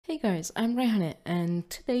Hey guys, I'm Rayhane and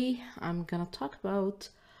today I'm gonna talk about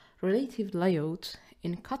relative layout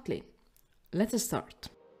in Kotlin. Let us start.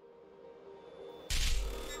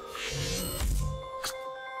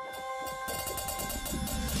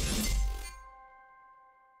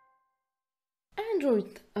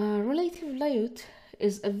 Android relative layout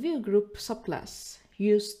is a view group subclass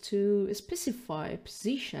used to specify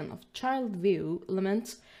position of child view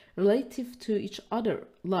elements relative to each other,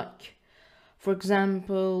 like for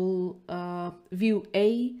example, view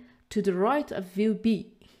A to the right of view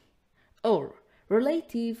B, or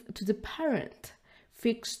relative to the parent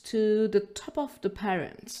fixed to the top of the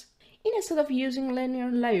parents. Instead of using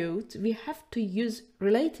linear layout, we have to use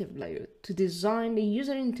relative layout to design the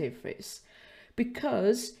user interface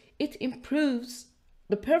because it improves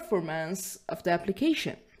the performance of the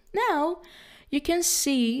application. Now, you can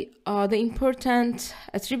see the important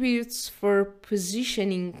attributes for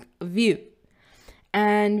positioning a view.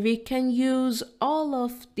 And we can use all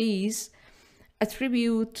of these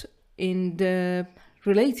attributes in the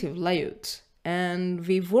relative layout, and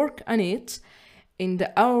we work on it in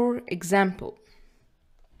our example.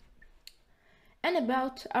 And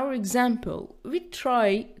about our example, we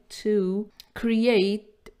try to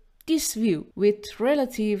create this view with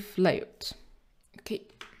relative layout. Okay.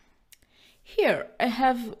 Here I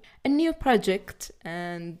have a new project,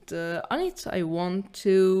 and on it I want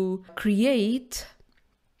to create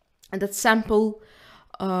that sample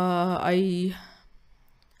I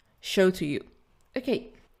show to you.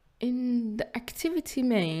 Okay, in the activity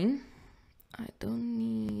main, I don't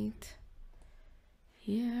need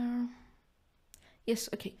here. Yes,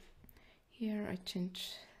 okay. Here I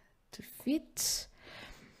change to fit.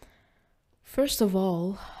 First of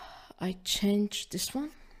all, I change this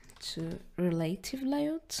one to relative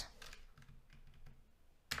layout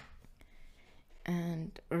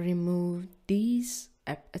and remove these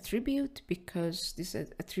attribute because this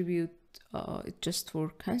attribute is just for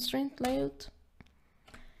constraint layout.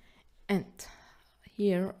 And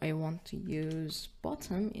here I want to use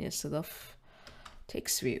bottom instead of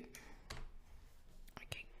text view.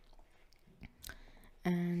 Okay,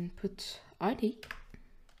 and put ID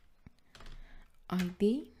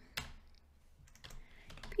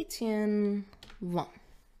PTN 1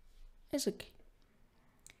 is okay.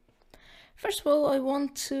 First of all, I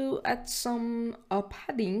want to add some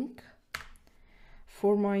padding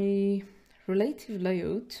for my relative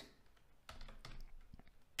layout.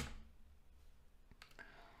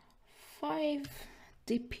 5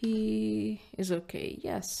 dp is okay.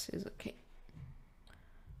 Yes, is okay.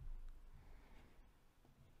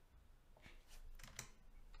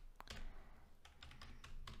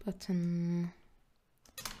 Button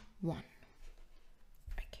 1.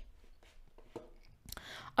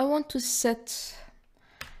 I want to set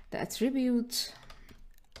the attribute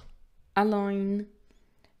align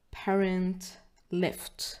parent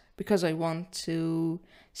left because I want to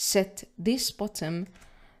set this bottom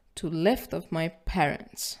to left of my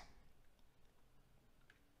parents.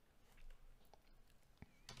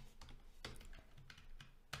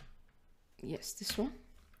 Yes, this one,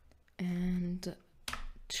 and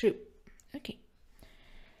true. Okay.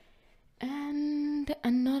 And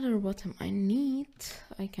another bottom I need,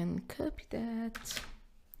 I can copy that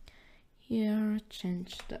here,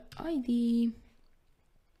 change the ID.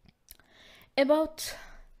 About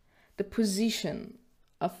the position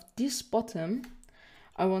of this bottom,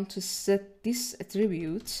 I want to set this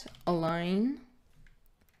attribute align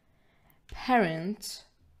parent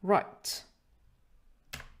right.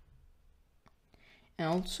 And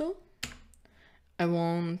also I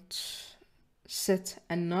want set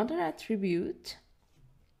another attribute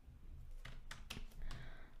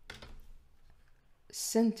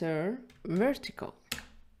center vertical,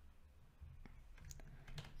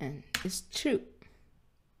 and it's true.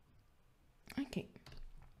 Okay.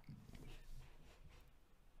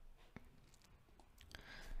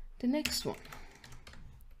 The next one,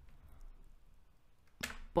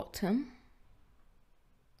 bottom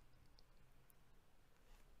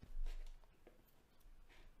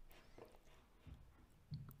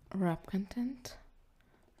wrap content,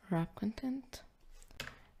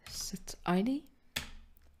 set ID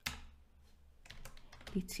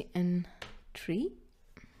btn3,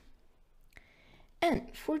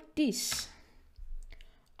 and for this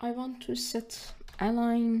I want to set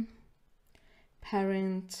align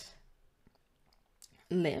parent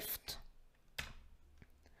left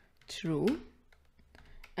true,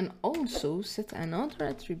 and also set another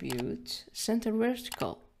attribute center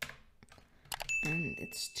vertical, and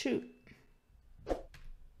it's true.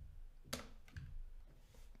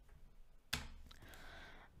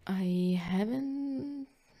 I haven't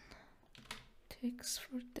text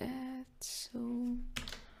for that. So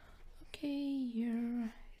okay,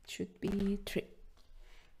 here it should be 3.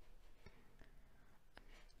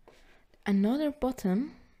 Another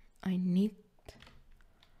button I need to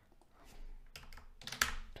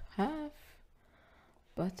have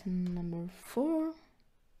button number 4,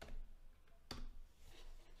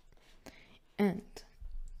 and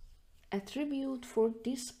attribute for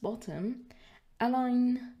this button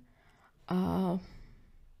align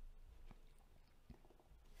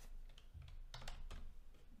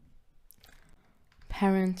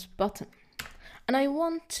parent button, and I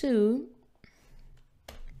want to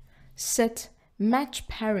set match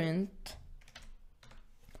parent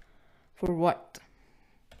for what?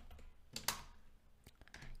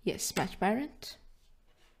 Yes, match parent.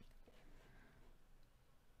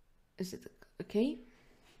 Is it okay?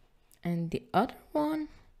 And the other one,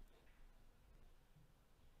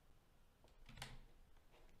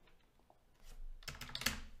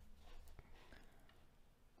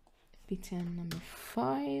 btn number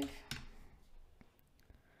 5,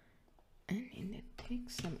 and in the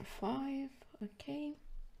text number 5. Okay.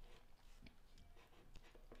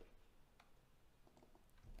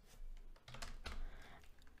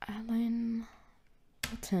 Align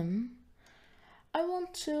bottom. I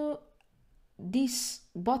want to this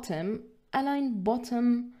bottom align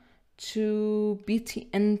bottom to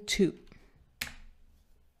btn2.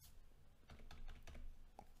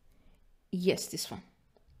 Yes, this one.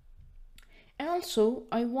 And also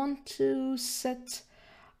I want to set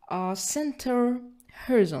center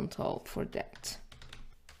horizontal for that.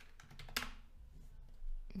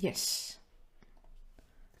 Yes,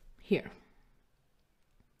 here.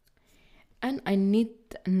 And I need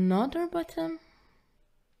another button.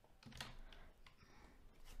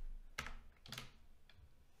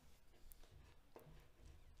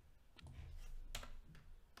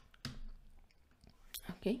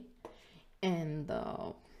 Okay, and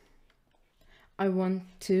I want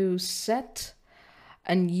to set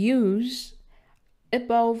and use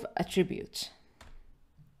above attribute.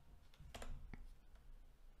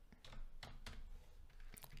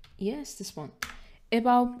 Yes, this one.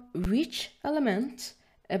 Above which element?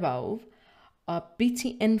 Above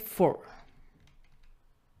btn4.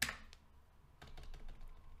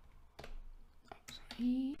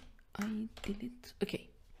 Sorry, I delete. Okay.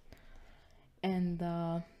 And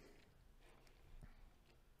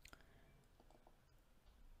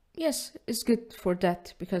yes, it's good for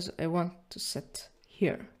that because I want to set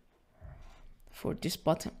here for this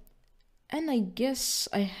button. And I guess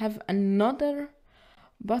I have another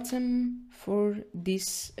button for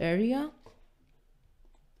this area.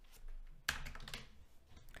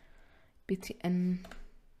 btn7.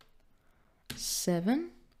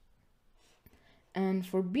 And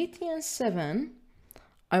for btn7,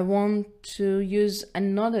 I want to use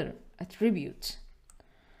another attribute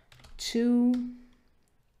to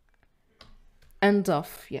end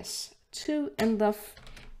of, yes, to end of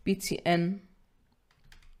btn1.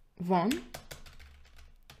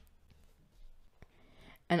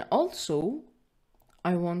 And also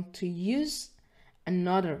I want to use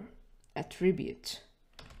another attribute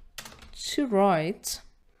to write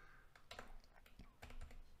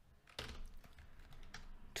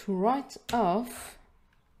off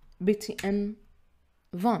btn1.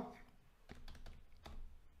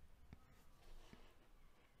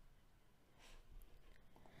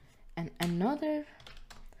 And another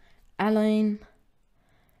align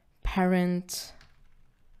parent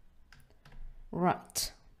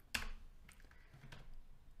right.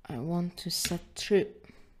 I want to set true.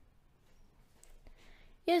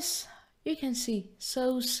 Yes, you can see,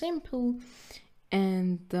 so simple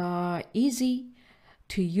and easy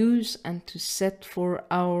to use and to set for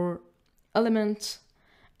our elements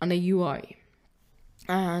on a UI.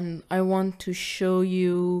 And I want to show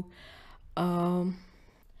you,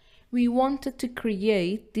 we wanted to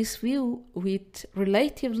create this view with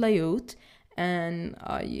RelativeLayout, and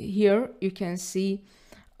here you can see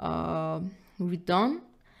we're done,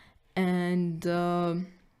 and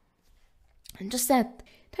just that.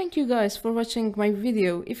 Thank you guys for watching my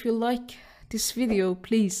video. If you like this video,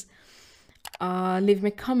 please leave me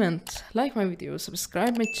a comment, like my video,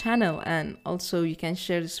 subscribe my channel, and also you can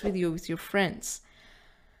share this video with your friends.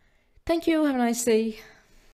 Thank you, have a nice day.